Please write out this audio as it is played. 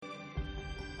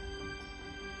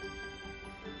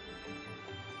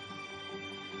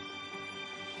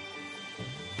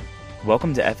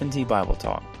Welcome to F&T Bible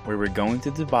Talk, where we're going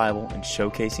through the Bible and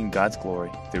showcasing God's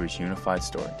glory through His unified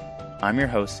story. I'm your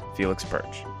host, Felix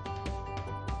Birch.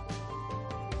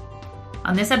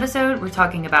 On this episode, we're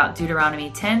talking about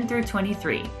Deuteronomy 10 through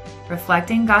 23,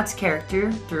 reflecting God's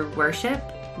character through worship,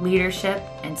 leadership,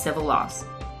 and civil laws.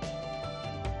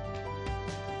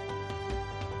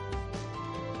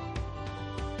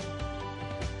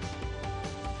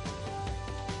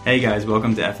 Hey guys,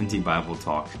 welcome to F&T Bible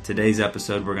Talk. Today's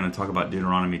episode, we're going to talk about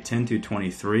Deuteronomy 10 through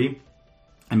 23.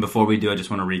 And before we do, I just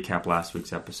want to recap last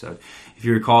week's episode. If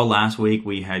you recall, last week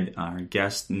we had our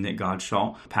guest, Nick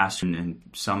Godshall, pastor in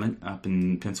Summit up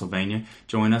in Pennsylvania,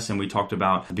 join us, and we talked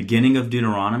about the beginning of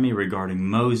Deuteronomy regarding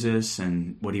Moses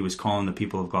and what he was calling the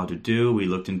people of God to do. We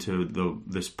looked into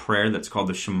this prayer that's called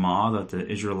the Shema that the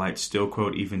Israelites still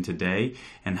quote even today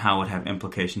and how it would have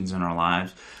implications in our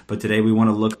lives. But today we want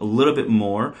to look a little bit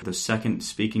more at the second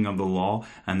speaking of the law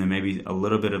and then maybe a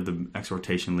little bit of the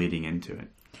exhortation leading into it.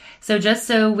 So just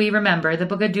so we remember, the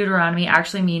book of Deuteronomy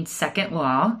actually means second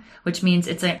law, which means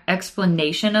it's an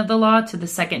explanation of the law to the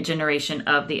second generation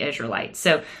of the Israelites.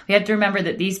 So we have to remember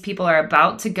that these people are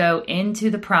about to go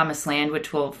into the promised land,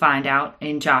 which we'll find out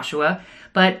in Joshua.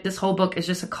 But this whole book is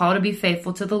just a call to be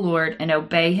faithful to the Lord and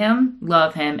obey Him,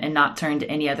 love Him, and not turn to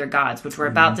any other gods, which we're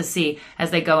about to see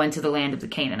as they go into the land of the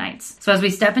Canaanites. So as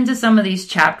we step into some of these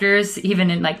chapters,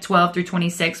 even in like 12 through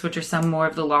 26, which are some more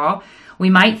of the law, we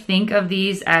might think of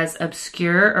these as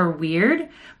obscure or weird,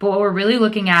 but what we're really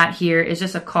looking at here is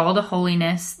just a call to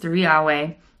holiness through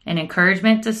Yahweh, an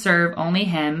encouragement to serve only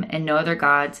Him and no other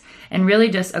gods, and really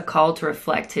just a call to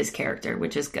reflect His character,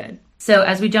 which is good. So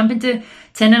as we jump into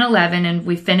 10 and 11 and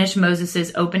we finish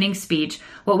Moses' opening speech,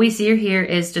 what we see here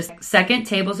is just second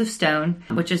tables of stone,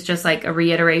 which is just like a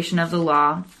reiteration of the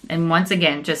law. And once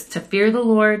again, just to fear the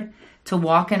Lord, to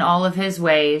walk in all of His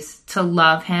ways, to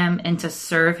love Him, and to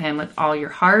serve Him with all your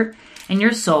heart and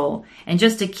your soul, and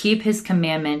just to keep His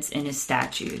commandments and His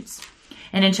statutes.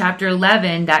 And in chapter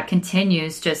 11, that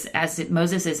continues just as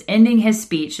Moses is ending his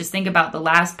speech. Just think about the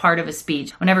last part of a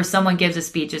speech. Whenever someone gives a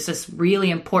speech, it's just really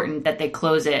important that they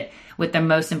close it with the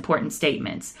most important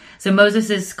statements. So Moses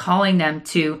is calling them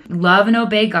to love and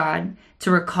obey God,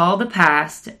 to recall the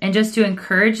past, and just to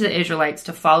encourage the Israelites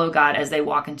to follow God as they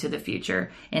walk into the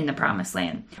future in the promised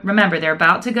land. Remember, they're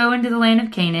about to go into the land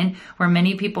of Canaan, where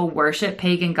many people worship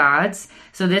pagan gods.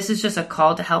 So this is just a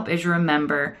call to help Israel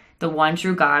remember the one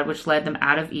true God, which led them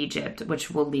out of Egypt, which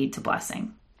will lead to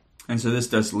blessing. And so this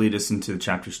does lead us into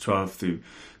chapters 12 through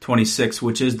 26,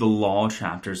 which is the law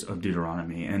chapters of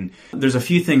Deuteronomy. And there's a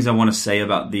few things I want to say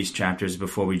about these chapters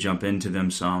before we jump into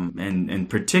them some. And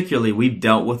particularly, we've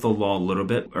dealt with the law a little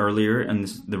bit earlier in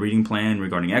the reading plan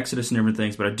regarding Exodus and different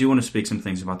things, but I do want to speak some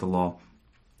things about the law.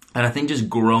 And I think just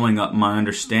growing up, my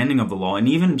understanding of the law, and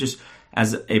even just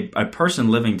as a person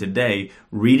living today,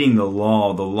 reading the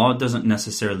law doesn't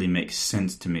necessarily make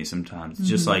sense to me sometimes. It's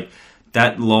just like,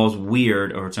 that law's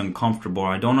weird or it's uncomfortable.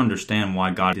 Or I don't understand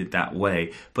why God did it that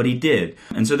way, but He did.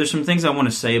 And so there's some things I want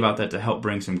to say about that to help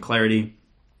bring some clarity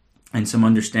and some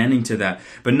understanding to that.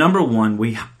 But number one,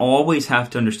 we always have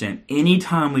to understand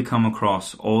anytime we come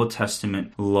across Old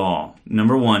Testament law,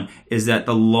 number one, is that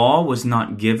the law was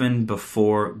not given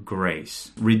before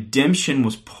grace. Redemption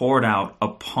was poured out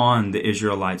upon the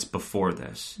Israelites before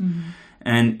this.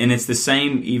 And it's the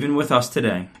same even with us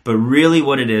today. But really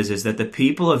what it is that the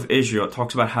people of Israel, it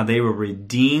talks about how they were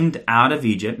redeemed out of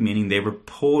Egypt, meaning they were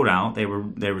pulled out, they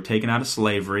were taken out of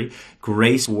slavery.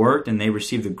 Grace worked and they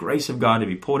received the grace of God to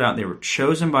be pulled out. They were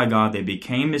chosen by God. They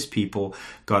became His people.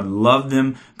 God loved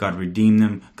them. God redeemed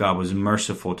them. God was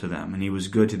merciful to them and He was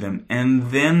good to them.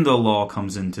 And then the law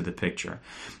comes into the picture.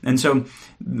 And so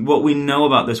what we know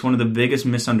about this, one of the biggest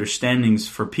misunderstandings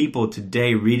for people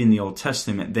today reading the Old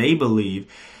Testament, they believe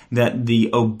that the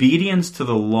obedience to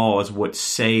the law is what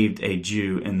saved a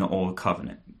Jew in the Old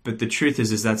Covenant. But the truth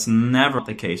is that's never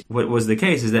the case. What was the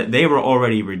case is that they were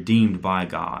already redeemed by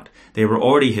God. They were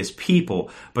already His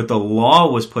people, but the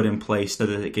law was put in place so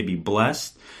that they could be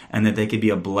blessed and that they could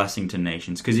be a blessing to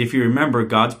nations. Because if you remember,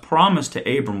 God's promise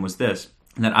to Abram was this,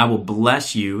 that I will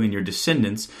bless you and your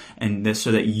descendants, and this,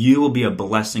 so that you will be a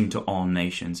blessing to all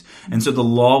nations. And so the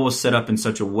law was set up in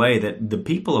such a way that the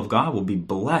people of God will be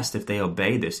blessed if they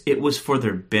obey this. It was for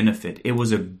their benefit. It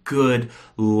was a good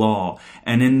law.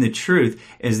 And in the truth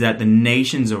is that the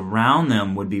nations around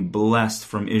them would be blessed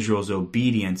from Israel's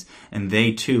obedience, and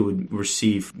they too would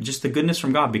receive just the goodness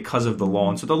from God because of the law.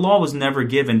 And so the law was never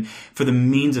given for the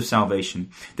means of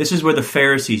salvation. This is where the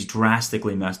Pharisees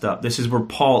drastically messed up. This is where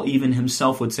Paul even himself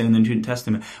himself would say in the New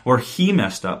Testament, where he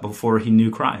messed up before he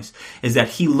knew Christ, is that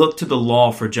he looked to the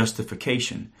law for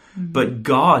justification. But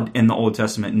God in the Old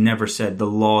Testament never said the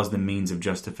law is the means of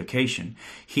justification.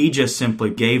 He just simply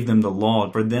gave them the law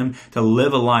for them to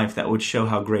live a life that would show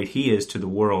how great he is to the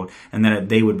world and that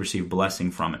they would receive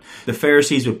blessing from it. The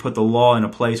Pharisees would put the law in a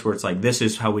place where it's like, this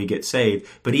is how we get saved,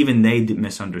 but even they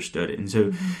misunderstood it. And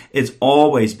so it's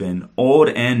always been, old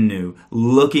and new,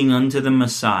 looking unto the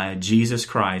Messiah, Jesus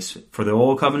Christ. For the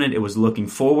Old Covenant, it was looking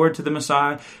forward to the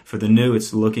Messiah. For the new,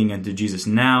 it's looking into Jesus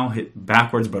now,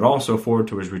 backwards, but also forward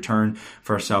to his return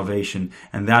for our salvation.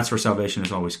 And that's where salvation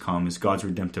has always come, is God's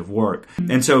redemptive work.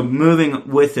 And so moving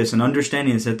with this and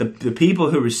understanding is that the people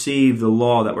who received the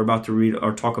law that we're about to read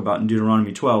or talk about in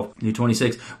Deuteronomy 12 to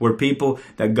 26 were people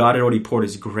that God had already poured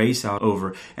his grace out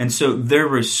over. And so their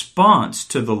response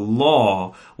to the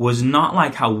law was not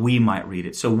like how we might read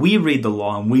it. So we read the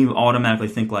law and we automatically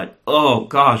think like, oh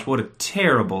gosh, what a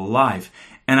terrible life.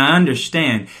 And I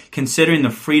understand, considering the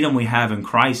freedom we have in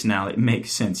Christ now, it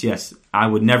makes sense. Yes, I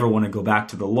would never want to go back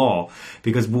to the law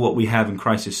because what we have in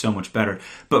Christ is so much better.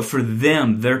 But for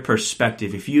them, their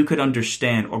perspective, if you could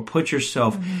understand or put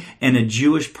yourself in a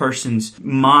Jewish person's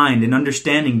mind and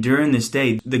understanding during this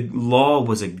day, the law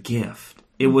was a gift.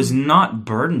 It was not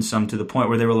burdensome to the point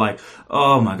where they were like,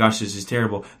 oh my gosh, this is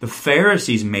terrible. The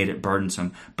Pharisees made it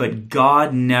burdensome, but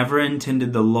God never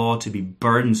intended the law to be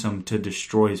burdensome to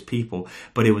destroy his people,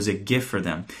 but it was a gift for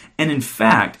them. And in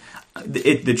fact,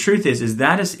 the truth is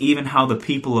that is even how the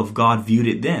people of God viewed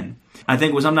it then. I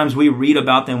think sometimes we read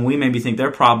about them, we maybe think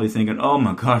they're probably thinking, oh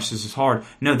my gosh, this is hard.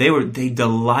 No, they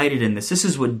delighted in this. This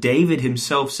is what David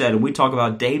himself said. And we talk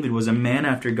about David was a man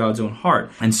after God's own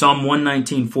heart. In Psalm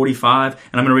 119:45, and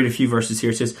I'm going to read a few verses here,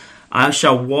 it says, I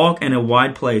shall walk in a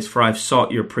wide place, for I've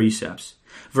sought your precepts.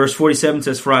 Verse 47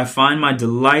 says, for I find my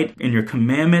delight in your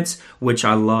commandments, which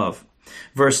I love.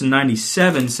 Verse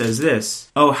 97 says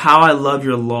this, oh, how I love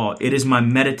your law. It is my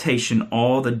meditation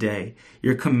all the day.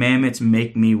 Your commandments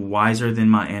make me wiser than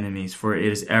my enemies, for it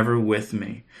is ever with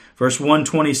me. Verse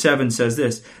 127 says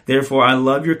this, therefore I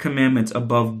love your commandments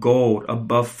above gold,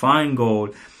 above fine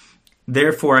gold.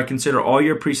 Therefore I consider all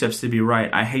your precepts to be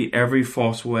right. I hate every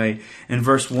false way. And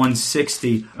verse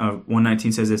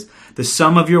 119 says this, the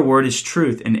sum of your word is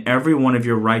truth, and every one of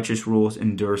your righteous rules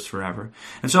endures forever.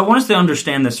 And so I want us to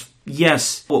understand this.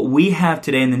 Yes, what we have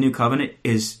today in the new covenant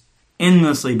is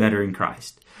endlessly better in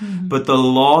Christ. But the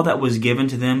law that was given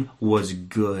to them was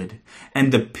good.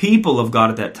 And the people of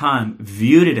God at that time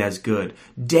viewed it as good.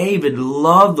 David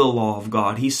loved the law of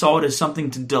God. He saw it as something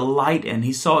to delight in.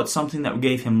 He saw it as something that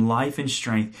gave him life and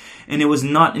strength. And it was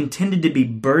not intended to be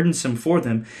burdensome for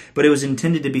them, but it was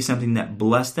intended to be something that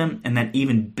blessed them and that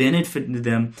even benefited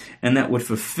them and that would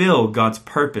fulfill God's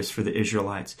purpose for the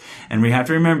Israelites. And we have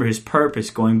to remember his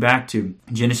purpose, going back to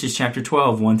Genesis chapter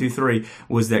 12, 1 through 3,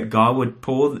 was that God would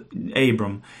pull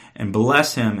Abram and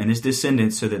bless him and his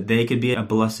descendants so that they could be a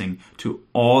blessing to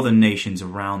all the nations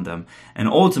around them. And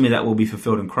ultimately that will be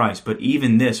fulfilled in Christ. But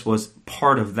even this was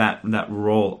part of that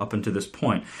role up until this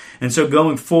point. And so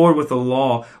going forward with the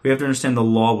law, we have to understand the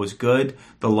law was good.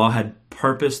 The law had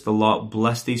purpose. The law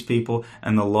blessed these people,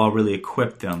 and the law really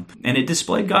equipped them. And it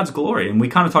displayed God's glory. And we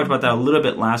kind of talked about that a little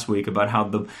bit last week, about how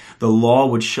the law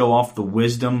would show off the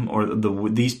wisdom, or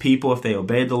these people, if they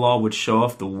obeyed the law, would show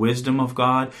off the wisdom of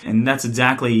God. And that's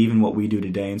exactly even what we do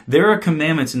today. And there are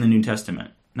commandments in the New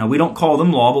Testament. Now, we don't call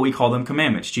them law, but we call them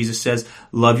commandments. Jesus says,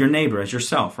 love your neighbor as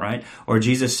yourself, right? Or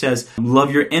Jesus says, love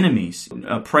your enemies.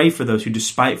 Pray for those who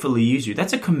despitefully use you.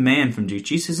 That's a command from Jesus.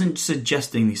 Jesus isn't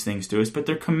suggesting these things to us, but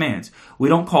they're commands. We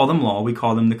don't call them law. We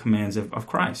call them the commands of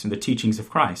Christ and the teachings of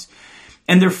Christ.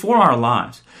 And they're for our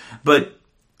lives. But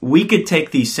we could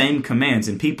take these same commands,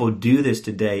 and people do this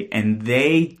today, and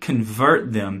they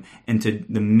convert them into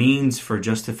the means for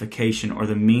justification or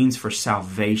the means for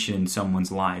salvation in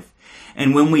someone's life.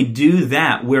 And when we do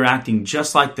that, we're acting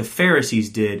just like the Pharisees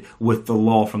did with the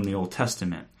law from the Old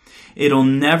Testament. It'll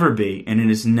never be, and it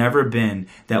has never been,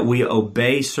 that we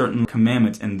obey certain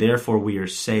commandments and therefore we are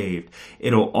saved.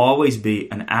 It'll always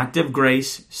be an act of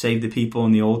grace saved the people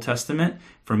in the Old Testament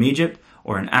from Egypt,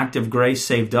 or an act of grace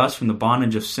saved us from the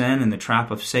bondage of sin and the trap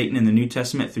of Satan in the New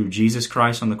Testament through Jesus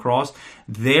Christ on the cross.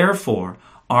 Therefore,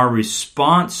 our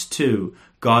response to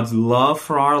God's love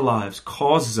for our lives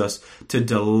causes us to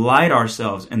delight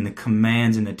ourselves in the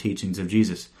commands and the teachings of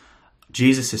Jesus.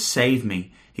 Jesus has saved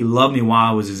me. He loved me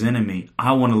while I was his enemy.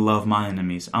 I want to love my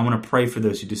enemies. I want to pray for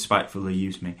those who despitefully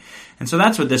use me. And so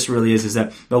that's what this really is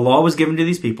that the law was given to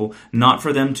these people, not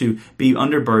for them to be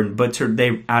underburdened, but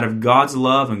they, out of God's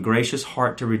love and gracious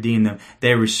heart to redeem them,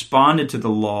 they responded to the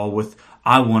law with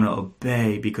I want to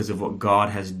obey because of what God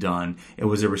has done. It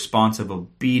was a response of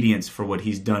obedience for what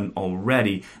he's done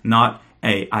already, not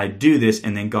I do this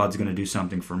and then God's going to do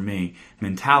something for me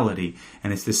mentality.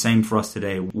 And it's the same for us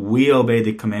today. We obey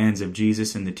the commands of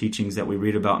Jesus and the teachings that we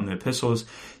read about in the epistles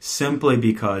simply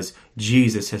because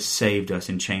Jesus has saved us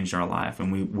and changed our life.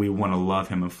 And we want to love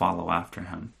him and follow after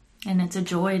him. And it's a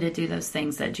joy to do those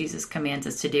things that Jesus commands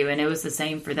us to do. And it was the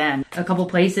same for them. A couple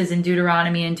places in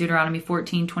Deuteronomy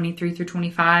 14:23 through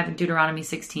 25, and Deuteronomy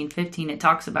 16:15, it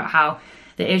talks about how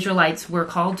the Israelites were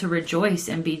called to rejoice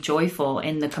and be joyful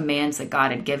in the commands that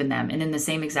God had given them. And in the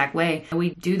same exact way, we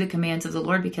do the commands of the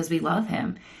Lord because we love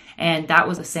him. And that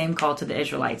was the same call to the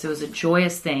Israelites. It was a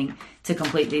joyous thing to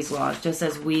complete these laws, just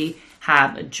as we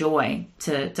have a joy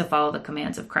to follow the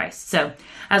commands of Christ. So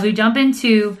as we jump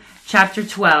into chapter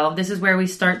 12, this is where we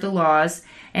start the laws.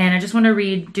 And I just want to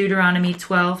read Deuteronomy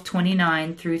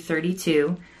 12:29 through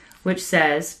 32, which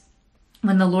says,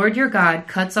 "When the Lord your God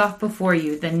cuts off before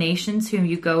you the nations whom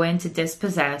you go in to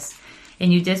dispossess,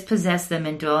 and you dispossess them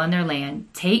and dwell in their land,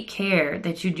 take care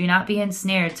that you do not be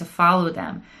ensnared to follow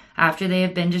them after they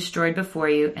have been destroyed before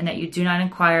you, and that you do not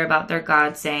inquire about their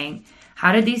gods, saying,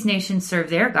 'How did these nations serve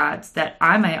their gods, that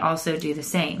I may also do the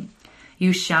same?'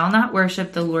 You shall not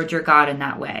worship the Lord your God in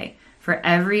that way. For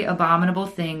every abominable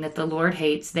thing that the Lord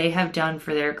hates they have done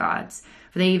for their gods,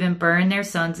 for they even burn their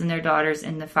sons and their daughters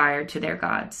in the fire to their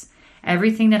gods.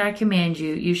 Everything that I command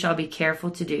you, you shall be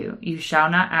careful to do. You shall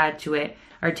not add to it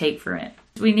or take from it."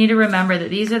 We need to remember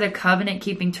that these are the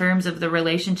covenant-keeping terms of the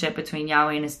relationship between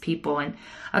Yahweh and his people. And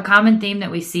a common theme that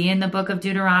we see in the book of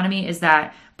Deuteronomy is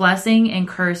that blessing and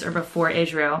curse are before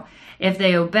Israel. If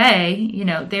they obey,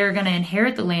 they're going to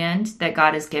inherit the land that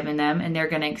God has given them, and they're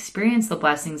going to experience the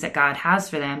blessings that God has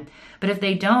for them. But if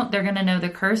they don't, they're going to know the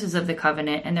curses of the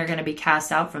covenant, and they're going to be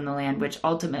cast out from the land, which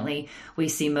ultimately we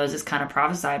see Moses kind of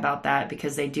prophesy about that,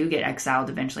 because they do get exiled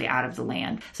eventually out of the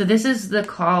land. So this is the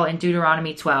call in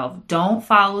Deuteronomy 12. Don't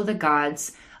follow the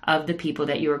gods of the people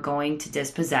that you are going to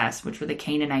dispossess, which were the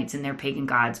Canaanites and their pagan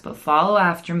gods, but follow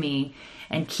after me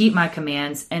and keep my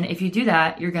commands. And if you do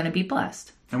that, you're going to be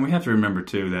blessed. And we have to remember,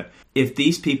 too, that if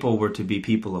these people were to be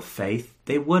people of faith,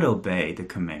 they would obey the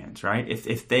commands, right?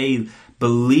 If they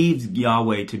believed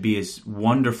Yahweh to be as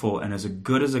wonderful and as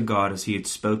good as a God as he had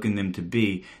spoken them to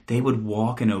be, they would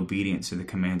walk in obedience to the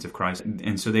commands of Christ,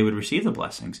 and so they would receive the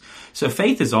blessings. So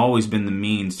faith has always been the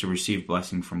means to receive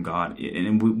blessing from God.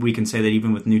 And we can say that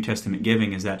even with New Testament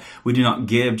giving, is that we do not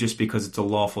give just because it's a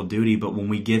lawful duty, but when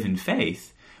we give in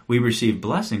faith, we receive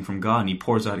blessing from God, and he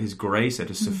pours out his grace that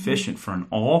is sufficient for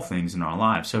all things in our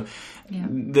lives. So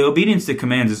the obedience to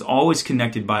commands is always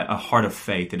connected by a heart of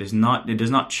faith. It does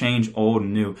not change old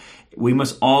and new. We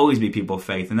must always be people of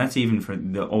faith, and that's even for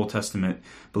the Old Testament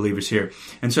believers here.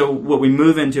 And so what we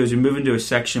move into a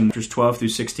section, which is 12 through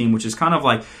 16, which is kind of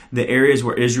like the areas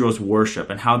where Israel's worship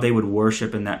and how they would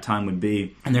worship in that time would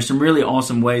be. And there's some really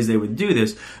awesome ways they would do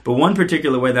this, but one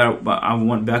particular way that I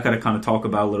want Becca to kind of talk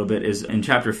about a little bit is in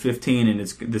chapter 15, and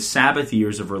it's the Sabbath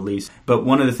years of release. But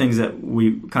one of the things that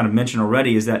we kind of mentioned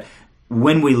already is that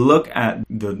when we look at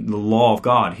the law of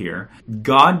God here,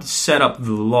 God set up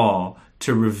the law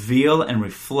to reveal and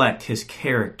reflect his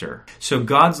character. So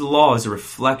God's law is a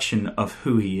reflection of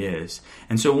who he is.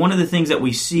 And so one of the things that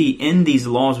we see in these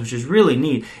laws, which is really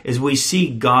neat, is we see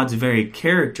God's very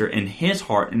character in his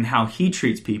heart and how he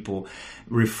treats people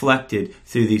reflected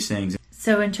through these things.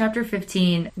 So in chapter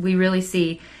 15, we really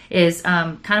see is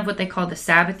kind of what they call the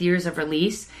Sabbath years of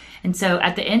release. And so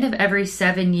at the end of every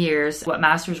 7 years, what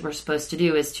masters were supposed to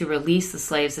do is to release the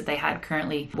slaves that they had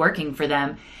currently working for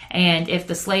them. And if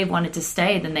the slave wanted to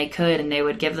stay, then they could, and they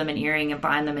would give them an earring and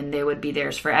bind them, and they would be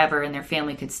theirs forever, and their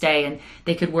family could stay, and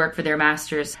they could work for their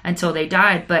masters until they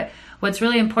died. But what's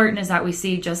really important is that we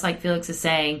see, just like Felix is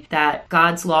saying, that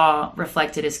God's law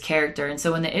reflected his character. And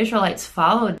so when the Israelites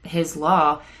followed his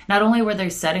law, not only were they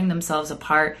setting themselves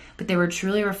apart, but they were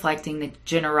truly reflecting the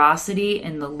generosity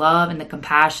and the love and the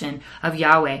compassion of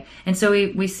Yahweh. And so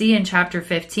we see in chapter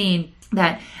 15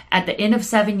 that at the end of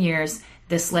 7 years,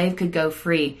 the slave could go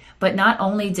free. But not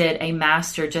only did a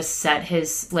master just set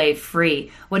his slave free,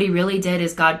 what he really did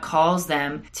is God calls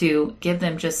them to give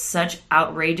them just such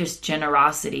outrageous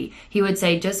generosity. He would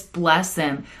say, just bless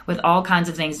them with all kinds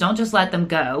of things. Don't just let them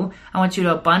go. I want you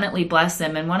to abundantly bless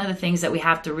them. And one of the things that we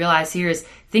have to realize here is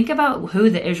think about who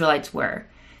the Israelites were.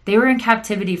 They were in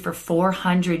captivity for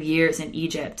 400 years in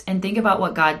Egypt. And think about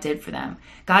what God did for them.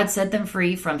 God set them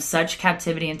free from such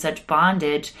captivity and such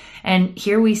bondage. And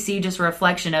here we see just a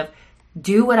reflection of,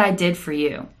 do what I did for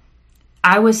you.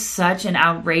 I was such an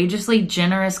outrageously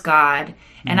generous God,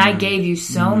 and I gave you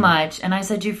so much, and I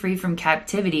set you free from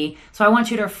captivity. So I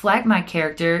want you to reflect my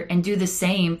character and do the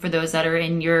same for those that are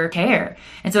in your care.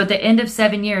 And so at the end of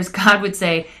 7 years, God would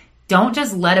say, don't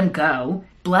just let him go.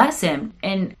 Bless him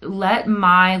and let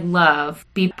my love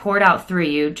be poured out through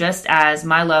you, just as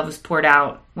my love was poured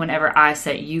out whenever I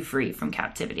set you free from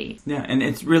captivity. Yeah, and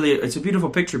it's a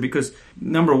beautiful picture because,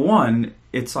 number one,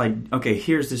 it's like, okay,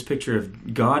 here's this picture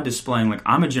of God displaying, like,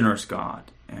 I'm a generous God.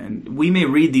 And we may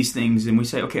read these things and we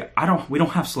say, okay, we don't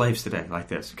have slaves today like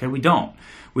this. Okay, we don't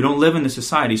live in this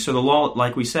society. So the law,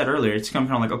 like we said earlier, it's kind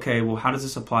of like, okay, well, how does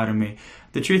this apply to me?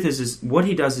 The truth is what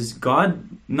he does is God,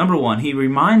 number one, he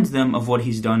reminds them of what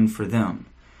he's done for them.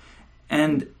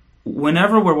 And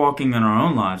whenever we're walking in our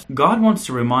own lives, God wants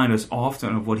to remind us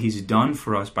often of what he's done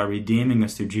for us by redeeming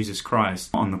us through Jesus Christ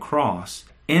on the cross.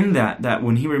 In that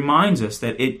when he reminds us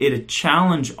that it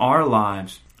challenge our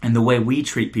lives and the way we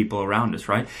treat people around us,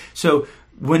 right? So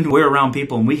when we're around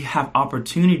people and we have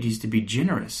opportunities to be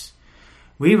generous,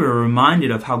 we were reminded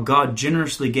of how God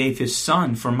generously gave his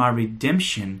son for my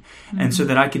redemption, and so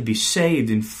that I could be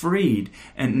saved and freed,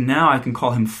 and now I can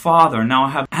call him Father. Now I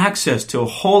have access to a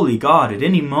holy God at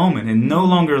any moment, and no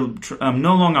longer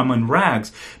I'm in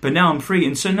rags, but now I'm free.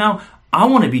 And so now I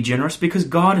want to be generous because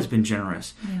God has been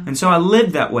generous. Yeah. And so I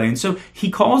live that way. And so he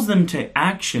calls them to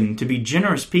action, to be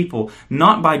generous people,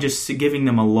 not by just giving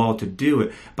them a law to do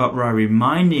it, but by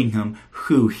reminding them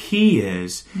who he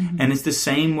is. And it's the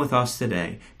same with us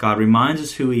today. God reminds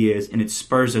us who he is, and it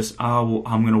spurs us, I'm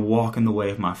going to walk in the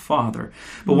way of my Father.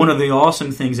 But one of the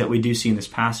awesome things that we do see in this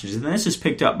passage, and this is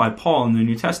picked up by Paul in the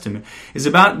New Testament, is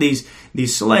about these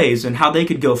slaves and how they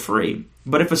could go free.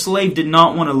 But if a slave did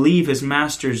not want to leave his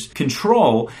master's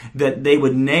control, that they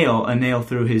would nail a nail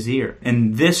through his ear.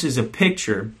 And this is a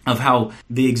picture of how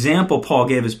the example Paul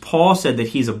gave is Paul said that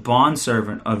he's a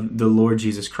bondservant of the Lord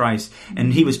Jesus Christ.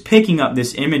 And he was picking up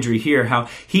this imagery here, how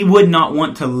he would not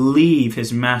want to leave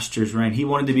his master's reign. He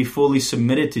wanted to be fully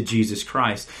submitted to Jesus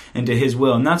Christ and to his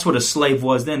will. And that's what a slave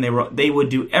was then. They would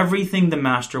do everything the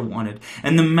master wanted.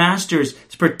 And the masters,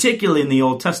 particularly in the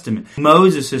Old Testament,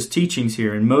 Moses' teachings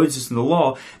here and Moses and the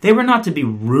law, they were not to be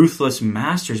ruthless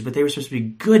masters, but they were supposed to be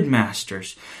good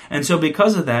masters. And so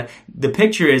because of that, the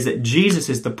picture is that Jesus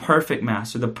is the perfect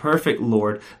master, the perfect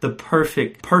Lord, the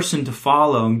perfect person to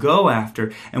follow and go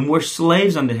after, and we're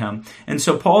slaves unto him. And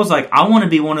so Paul's like, I want to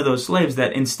be one of those slaves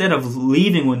that instead of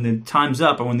leaving when the time's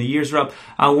up or when the years are up,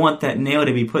 I want that nail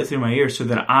to be put through my ear so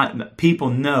that people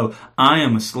know I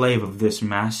am a slave of this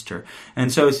master.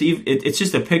 And so it's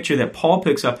just a picture that Paul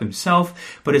picks up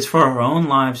himself, but it's for our own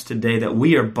lives today, that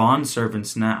we are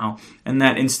bondservants now, and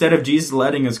that instead of Jesus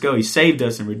letting us go, he saved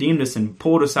us and redeemed us and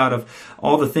pulled us out of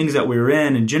all the things that we were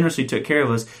in and generously took care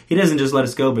of us. He doesn't just let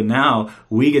us go, but now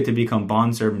we get to become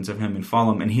bondservants of him and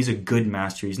follow him, and he's a good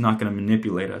master. He's not going to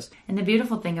manipulate us. And the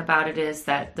beautiful thing about it is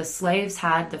that the slaves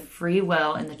had the free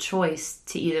will and the choice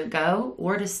to either go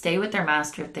or to stay with their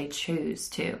master if they choose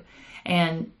to.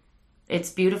 And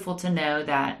it's beautiful to know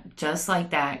that just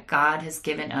like that, God has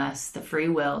given us the free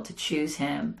will to choose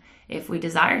him if we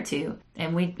desire to,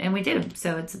 and we do.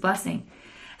 So it's a blessing.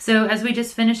 So as we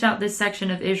just finish out this section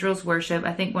of Israel's worship,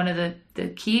 I think one of the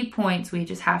key points we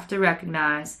just have to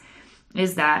recognize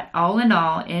is that all in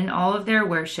all of their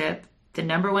worship, the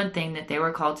number one thing that they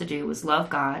were called to do was love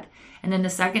God. And then the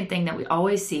second thing that we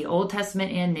always see, Old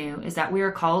Testament and New, is that we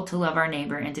are called to love our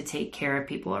neighbor and to take care of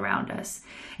people around us.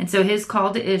 And so his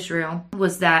call to Israel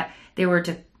was that they were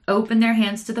to open their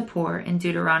hands to the poor in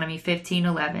Deuteronomy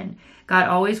 15:11. God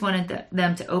always wanted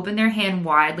them to open their hand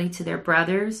widely to their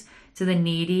brothers, to the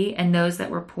needy, and those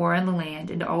that were poor in the land,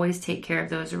 and to always take care of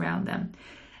those around them.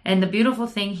 And the beautiful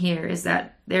thing here is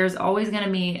that there's always going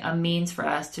to be a means for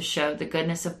us to show the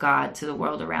goodness of God to the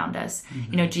world around us.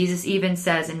 Mm-hmm. You know, Jesus even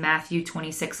says in Matthew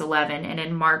 26:11 and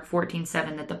in Mark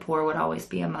 14:7 that the poor would always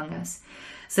be among us.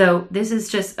 So this is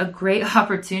just a great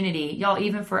opportunity, y'all,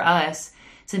 even for us,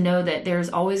 to know that there's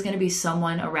always going to be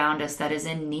someone around us that is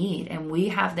in need, and we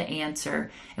have the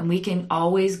answer, and we can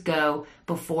always go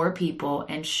before people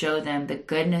and show them the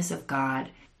goodness of God.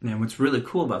 And what's really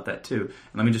cool about that too,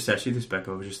 and let me just ask you this,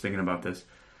 Becca, I was just thinking about this.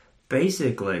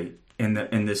 Basically,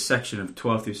 in this section of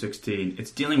 12 through 16, it's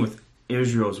dealing with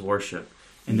Israel's worship.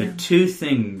 And the two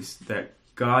things that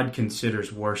God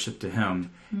considers worship to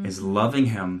him is loving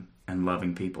him and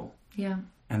loving people. Yeah.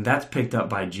 And that's picked up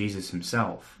by Jesus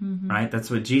himself, right? That's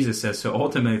what Jesus says. So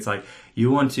ultimately, it's like,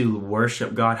 you want to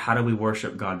worship God. How do we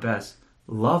worship God best?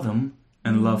 Love him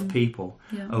and love people.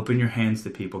 Yeah. Open your hands to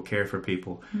people, care for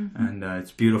people. And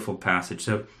it's a beautiful passage.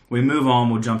 So we move on.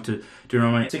 We'll jump to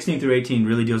Deuteronomy 16 through 18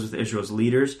 really deals with Israel's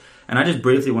leaders. And I just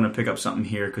briefly want to pick up something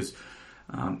here because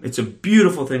it's a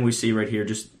beautiful thing we see right here.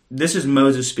 This is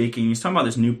Moses speaking. He's talking about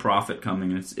this new prophet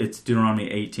coming. It's Deuteronomy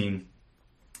 18.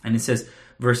 And it says,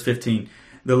 verse 15,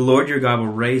 "The Lord your God will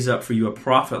raise up for you a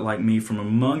prophet like me from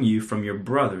among you, from your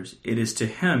brothers. It is to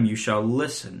him you shall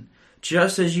listen,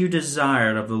 just as you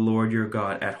desired of the Lord your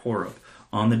God at Horeb,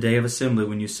 on the day of assembly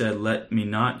when you said, 'Let me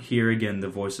not hear again the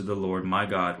voice of the Lord my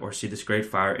God, or see this great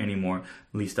fire any more,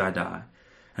 lest I die.'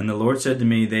 And the Lord said to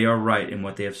me, 'They are right in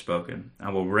what they have spoken. I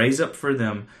will raise up for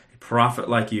them a prophet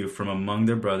like you from among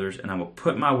their brothers, and I will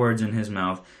put my words in his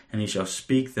mouth, and he shall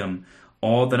speak them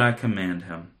all that I command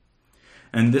him.'"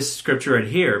 And this scripture right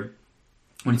here,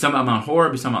 when he's talking about Mount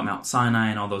Horeb, he's talking about Mount Sinai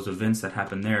and all those events that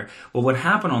happened there. Well, what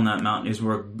happened on that mountain is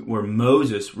where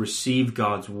Moses received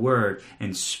God's word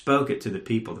and spoke it to the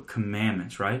people, the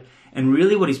commandments, right? And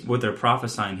really what they're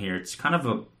prophesying here, it's kind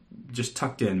of just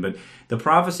tucked in, but the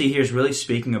prophecy here is really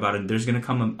speaking about it. There's going to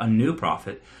come a new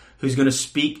prophet who's going to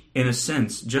speak, in a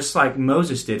sense, just like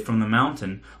Moses did from the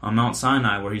mountain on Mount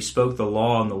Sinai, where he spoke the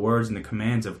law and the words and the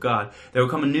commands of God. There will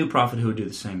come a new prophet who will do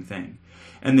the same thing.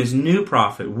 And this new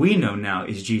prophet we know now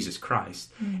is Jesus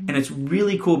Christ. Mm-hmm. And it's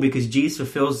really cool because Jesus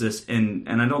fulfills this, and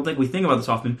I don't think we think about this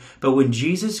often, but when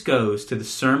Jesus goes to the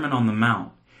Sermon on the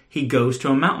Mount, he goes to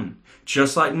a mountain.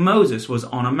 Just like Moses was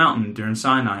on a mountain during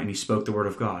Sinai and he spoke the word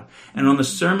of God. And on the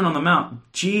Sermon on the Mount,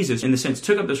 Jesus, in a sense,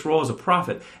 took up this role as a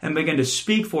prophet and began to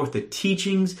speak forth the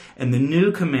teachings and the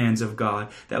new commands of God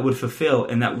that would fulfill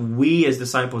and that we as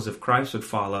disciples of Christ would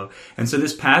follow. And so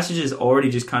this passage is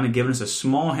already just kind of giving us a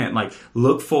small hint, like,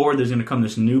 look forward, there's going to come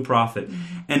this new prophet.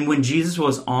 Mm-hmm. And when Jesus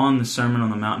was on the Sermon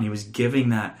on the Mount and he was giving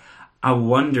that, I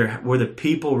wonder, were the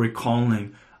people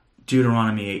recalling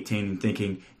Deuteronomy 18 and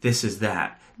thinking, this is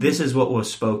that. This is what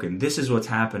was spoken. This is what's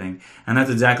happening. And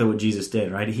that's exactly what Jesus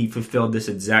did, right? He fulfilled this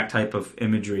exact type of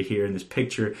imagery here in this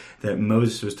picture that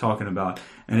Moses was talking about.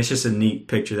 And it's just a neat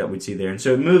picture that we'd see there. And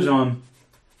so it moves on,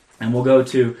 and we'll go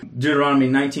to Deuteronomy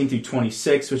 19 through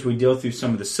 26, which we deal through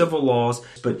some of the civil laws.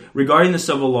 But regarding the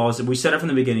civil laws, we said it from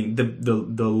the beginning,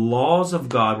 the laws of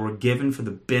God were given for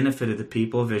the benefit of the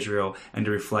people of Israel and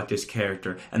to reflect his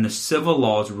character. And the civil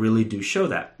laws really do show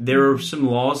that. There are some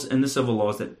laws in the civil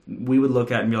laws that we would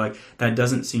look at and be like, that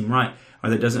doesn't seem right,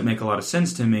 or that doesn't make a lot of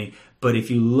sense to me. But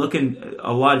if you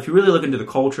if you really look into the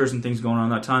cultures and things going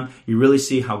on at that time, you really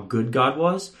see how good God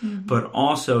was. Mm-hmm. But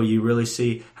also you really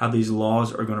see how these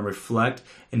laws are going to reflect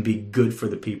and be good for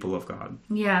the people of God.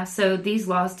 Yeah, so these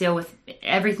laws deal with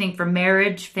everything from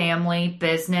marriage, family,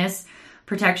 business,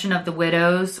 protection of the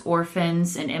widows,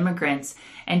 orphans, and immigrants.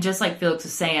 And just like Felix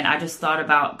was saying, I just thought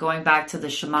about going back to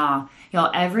the Shema.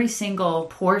 Every single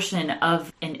portion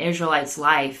of an Israelite's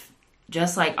life,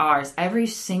 just like ours, every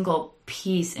single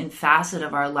piece and facet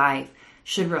of our life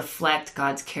should reflect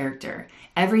God's character.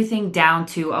 Everything down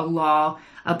to a law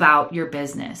about your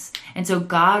business. And so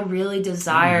God really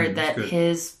desired that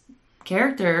his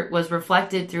character was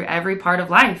reflected through every part of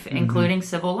life, including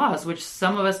civil laws, which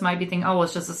some of us might be thinking, oh,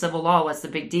 it's just a civil law, what's the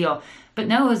big deal? But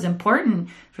no, it was important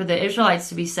for the Israelites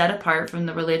to be set apart from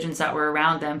the religions that were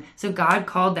around them. So God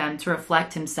called them to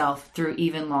reflect himself through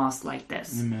even laws like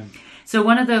this. Amen. So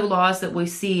one of the laws that we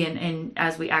see, and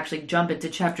as we actually jump into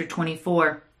chapter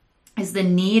 24, is the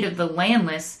need of the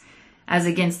landless as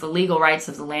against the legal rights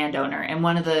of the landowner. And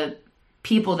one of the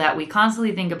people that we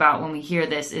constantly think about when we hear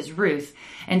this is Ruth.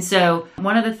 And so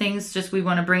one of the things just we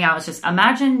want to bring out is just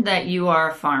imagine that you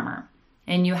are a farmer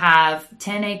and you have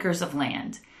 10 acres of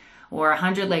land or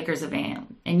 100 acres of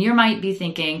land. And you might be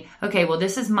thinking, okay, well,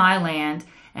 this is my land,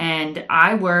 and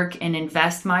I work and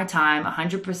invest my time,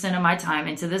 100% of my time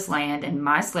into this land and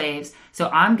my slaves, so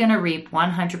I'm going to reap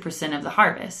 100% of the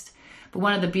harvest. But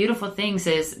one of the beautiful things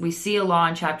is we see a law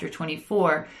in chapter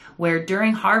 24 where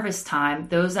during harvest time,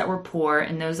 those that were poor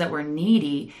and those that were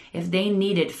needy, if they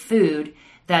needed food,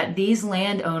 that these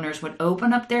landowners would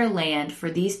open up their land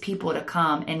for these people to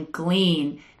come and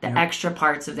glean the extra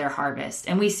parts of their harvest.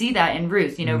 And we see that in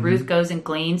Ruth. Ruth goes and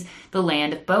gleans the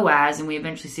land of Boaz, and we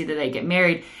eventually see that they get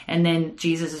married, and then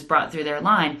Jesus is brought through their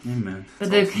line. Amen. But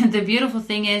the beautiful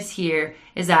thing is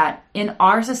that in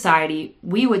our society,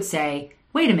 we would say,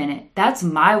 wait a minute, that's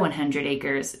my 100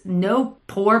 acres. No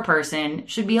poor person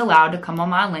should be allowed to come on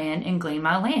my land and glean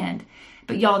my land.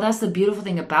 But y'all, that's the beautiful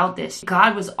thing about this.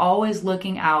 God was always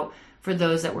looking out for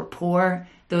those that were poor,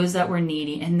 those that were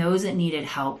needy, and those that needed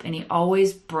help. And he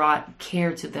always brought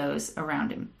care to those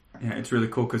around him. Yeah, it's really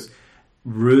cool because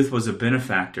Ruth was a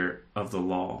benefactor of the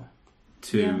law.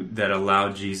 that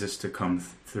allowed Jesus to come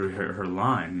through her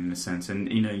line, in a sense.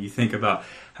 And you think about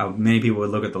how many people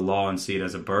would look at the law and see it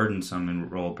as a burdensome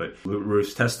role, but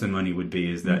Ruth's testimony would be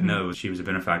is that no, she was a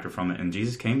benefactor from it, and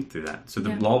Jesus came through that. So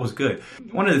the law was good.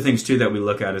 One of the things too that we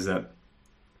look at is that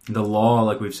the law,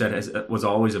 like we've said, was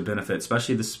always a benefit,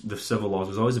 especially the civil laws,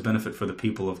 was always a benefit for the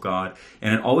people of God.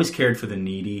 And it always cared for the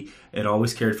needy. It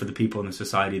always cared for the people in the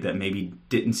society that maybe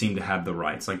didn't seem to have the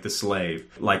rights, like the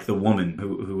slave, like the woman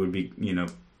who would be,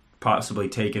 possibly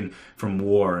taken from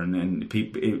war. And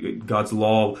God's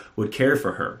law would care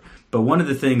for her. But one of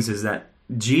the things is that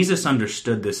Jesus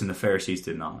understood this and the Pharisees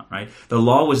did not, right? The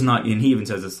law was not, and he even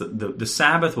says this, the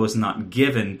Sabbath was not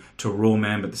given to rule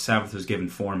man, but the Sabbath was given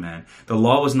for man. The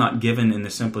law was not given in the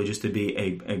simply just to be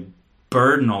a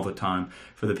burden all the time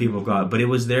for the people of God, but it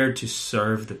was there to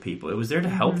serve the people. It was there to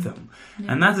help them.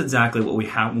 Yeah. And that's exactly what we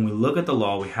have. When we look at the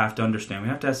law, we have to understand, we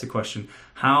have to ask the question,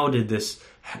 how did this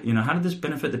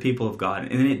benefit the people of God?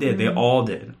 And it did. They all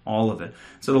did. All of it.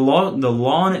 So the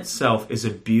law in itself is a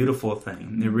beautiful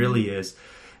thing. It really is.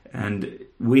 And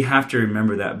we have to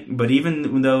remember that. But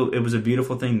even though it was a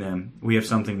beautiful thing then, we have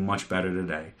something much better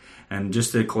today. And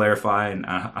just to clarify, and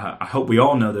I hope we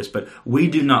all know this, but we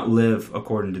do not live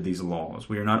according to these laws.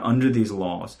 We are not under these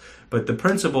laws. But the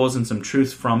principles and some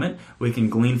truth from it we can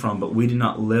glean from, but we do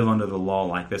not live under the law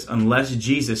like this unless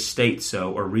Jesus states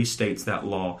so or restates that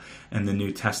law in the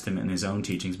New Testament in his own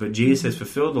teachings. But Jesus has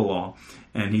fulfilled the law,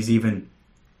 and he's even,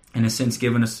 in a sense,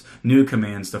 given us new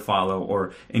commands to follow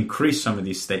or increase some of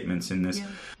these statements in this.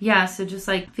 Yeah, so just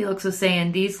like Felix was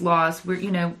saying, these laws,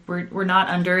 we're not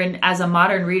under, and as a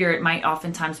modern reader, it might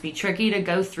oftentimes be tricky to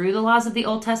go through the laws of the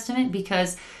Old Testament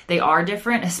because they are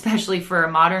different, especially for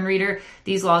a modern reader.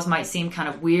 These laws might seem kind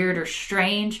of weird or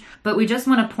strange, but we just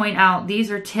want to point out these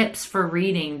are tips for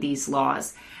reading these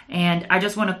laws. And I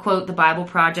just want to quote the Bible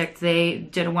Project. They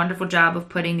did a wonderful job of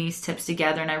putting these tips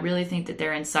together, and I really think that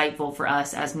they're insightful for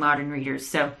us as modern readers.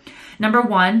 So, number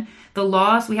one, the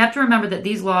laws, we have to remember that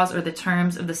these laws are the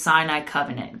terms of the Sinai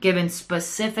covenant, given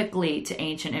specifically to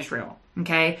ancient Israel,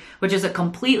 okay? Which is a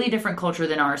completely different culture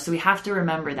than ours, so we have to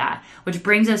remember that. Which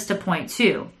brings us to point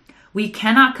two. We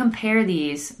cannot compare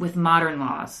these with modern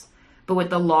laws, but with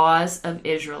the laws of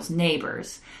Israel's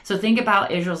neighbors. So think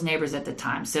about Israel's neighbors at the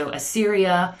time. So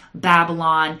Assyria,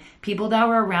 Babylon, people that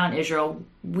were around Israel,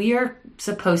 we are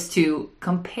supposed to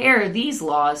compare these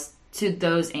laws to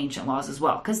those ancient laws as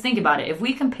well. Because think about it. If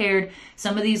we compared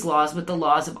some of these laws with the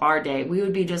laws of our day, we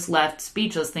would be just left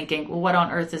speechless thinking, well, what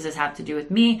on earth does this have to do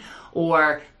with me?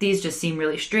 Or these just seem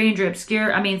really strange or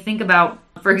obscure. I mean, think about,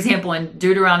 for example, in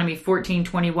Deuteronomy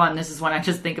 14:21, this is one I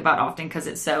just think about often because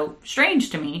it's so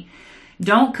strange to me.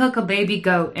 Don't cook a baby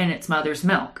goat in its mother's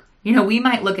milk. We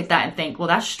might look at that and think, well,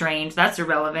 that's strange. That's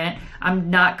irrelevant. I'm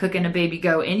not cooking a baby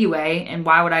goat anyway, and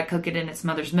why would I cook it in its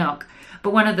mother's milk?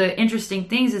 But one of the interesting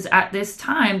things is at this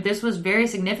time, this was very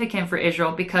significant for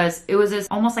Israel because it was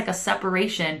almost like a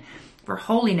separation for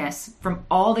holiness from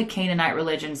all the Canaanite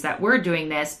religions that were doing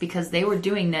this, because they were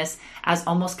doing this as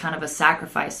almost kind of a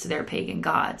sacrifice to their pagan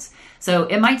gods. So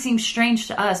it might seem strange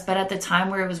to us, but at the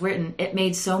time where it was written, it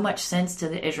made so much sense to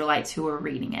the Israelites who were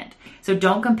reading it. So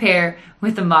don't compare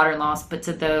with the modern laws, but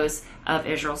to those of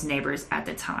Israel's neighbors at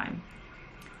the time.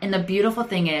 And the beautiful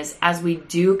thing is, as we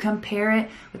do compare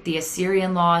it with the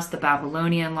Assyrian laws, the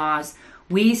Babylonian laws,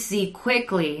 we see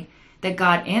quickly that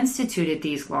God instituted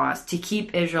these laws to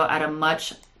keep Israel at a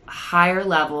much higher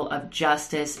level of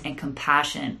justice and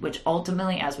compassion, which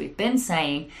ultimately, as we've been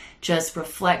saying, just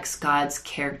reflects God's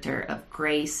character of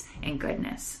grace and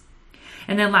goodness.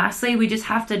 And then lastly, we just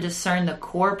have to discern the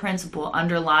core principle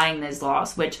underlying these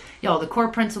laws, which, the core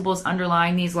principles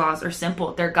underlying these laws are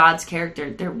simple. They're God's character,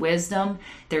 their wisdom,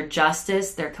 their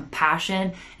justice, their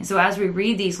compassion. And so as we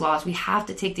read these laws, we have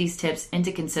to take these tips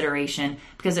into consideration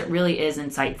because it really is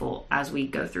insightful as we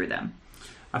go through them.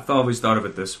 I've always thought of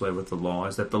it this way with the law,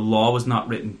 is that the law was not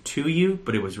written to you,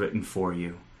 but it was written for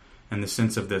you. And the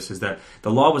sense of this is that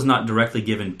the law was not directly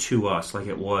given to us like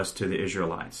it was to the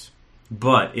Israelites.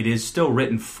 But it is still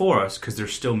written for us because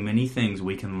there's still many things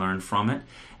we can learn from it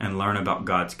and learn about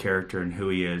God's character and who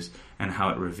he is and how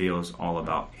it reveals all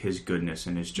about his goodness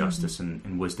and his justice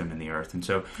and wisdom in the earth. And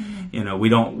so, we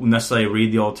don't necessarily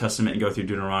read the Old Testament and go through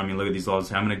Deuteronomy and look at these laws and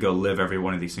say, I'm going to go live every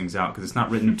one of these things out, because it's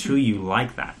not written to you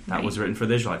like that. That was written for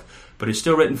the Israelites. But it's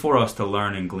still written for us to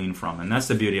learn and glean from. And that's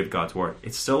the beauty of God's word.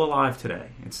 It's still alive today.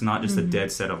 It's not just a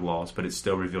dead set of laws, but it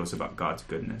still reveals about God's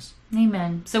goodness.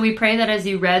 Amen. So we pray that as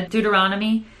you read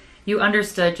Deuteronomy, you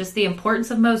understood just the importance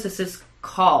of Moses'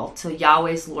 call to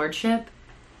Yahweh's lordship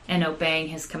and obeying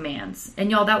his commands.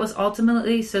 And that was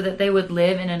ultimately so that they would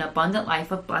live in an abundant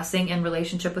life of blessing and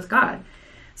relationship with God.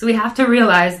 So we have to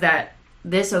realize that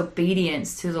this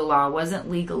obedience to the law wasn't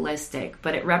legalistic,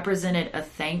 but it represented a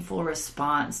thankful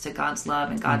response to God's love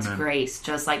and God's grace,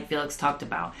 just like Felix talked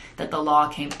about, that the law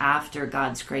came after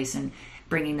God's grace and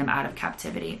bringing them out of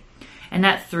captivity. And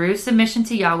that through submission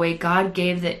to Yahweh, God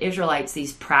gave the Israelites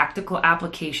these practical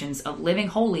applications of living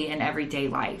holy in everyday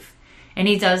life. And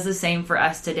he does the same for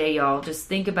us today, y'all. Just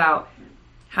think about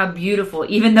how beautiful,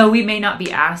 even though we may not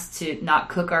be asked to not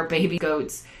cook our baby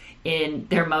goats in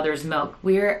their mother's milk,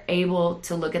 we're able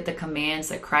to look at the commands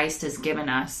that Christ has given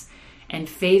us and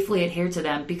faithfully adhere to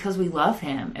them because we love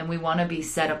him and we want to be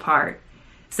set apart.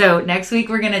 So next week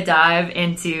we're going to dive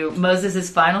into Moses'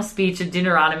 final speech of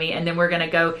Deuteronomy, and then we're going to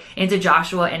go into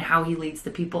Joshua and how he leads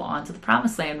the people onto the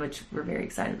promised land, which we're very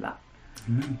excited about.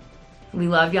 Amen. We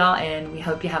love y'all, and we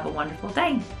hope you have a wonderful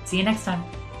day. See you next time.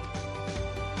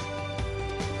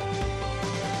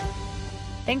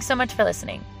 Thanks so much for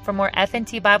listening. For more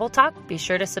FNT Bible Talk, be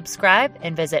sure to subscribe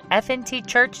and visit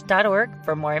fntchurch.org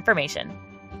for more information.